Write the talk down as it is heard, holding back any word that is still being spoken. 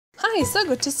Hi, so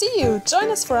good to see you! Join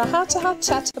us for a heart-to-heart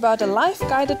chat about a life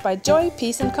guided by joy,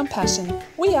 peace and compassion.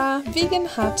 We are Vegan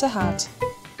Heart to Heart.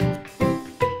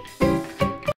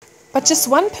 But just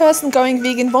one person going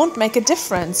vegan won't make a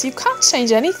difference. You can't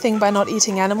change anything by not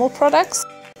eating animal products.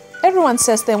 Everyone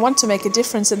says they want to make a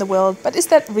difference in the world, but is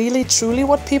that really truly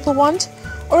what people want?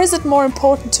 Or is it more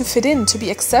important to fit in, to be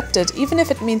accepted, even if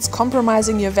it means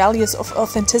compromising your values of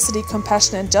authenticity,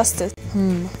 compassion and justice?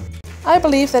 I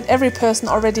believe that every person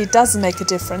already does make a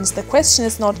difference. The question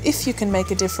is not if you can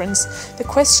make a difference, the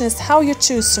question is how you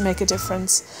choose to make a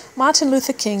difference. Martin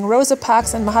Luther King, Rosa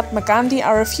Parks and Mahatma Gandhi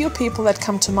are a few people that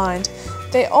come to mind.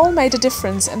 They all made a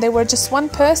difference and they were just one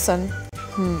person.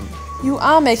 You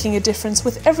are making a difference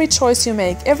with every choice you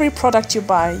make, every product you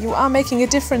buy. You are making a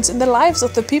difference in the lives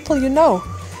of the people you know.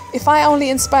 If I only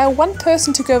inspire one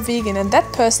person to go vegan and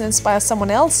that person inspires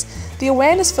someone else, the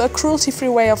awareness for a cruelty-free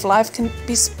way of life can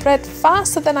be spread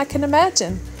faster than I can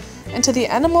imagine. And to the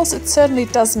animals it certainly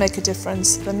does make a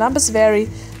difference. The numbers vary,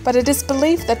 but it is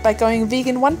believed that by going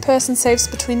vegan one person saves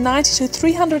between 90 to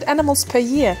 300 animals per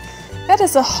year. That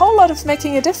is a whole lot of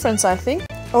making a difference, I think.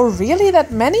 Oh really,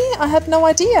 that many? I had no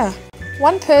idea.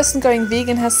 One person going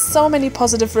vegan has so many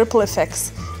positive ripple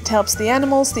effects. It helps the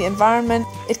animals, the environment,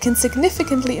 it can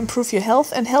significantly improve your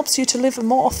health and helps you to live a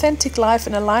more authentic life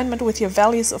in alignment with your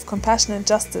values of compassion and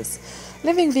justice.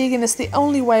 Living vegan is the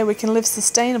only way we can live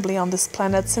sustainably on this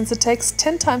planet, since it takes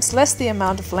 10 times less the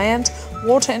amount of land,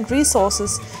 water and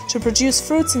resources to produce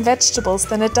fruits and vegetables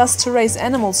than it does to raise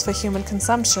animals for human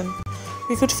consumption.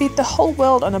 We could feed the whole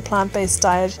world on a plant-based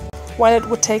diet, while it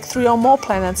would take 3 or more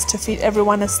planets to feed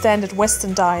everyone a standard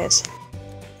Western diet.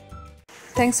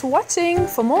 Thanks for watching!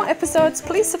 For more episodes,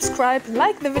 please subscribe,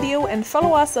 like the video and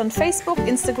follow us on Facebook,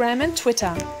 Instagram and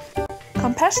Twitter.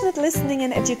 Compassionate listening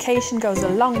and education goes a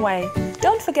long way.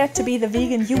 Don't forget to be the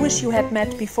vegan you wish you had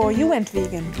met before you went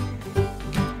vegan.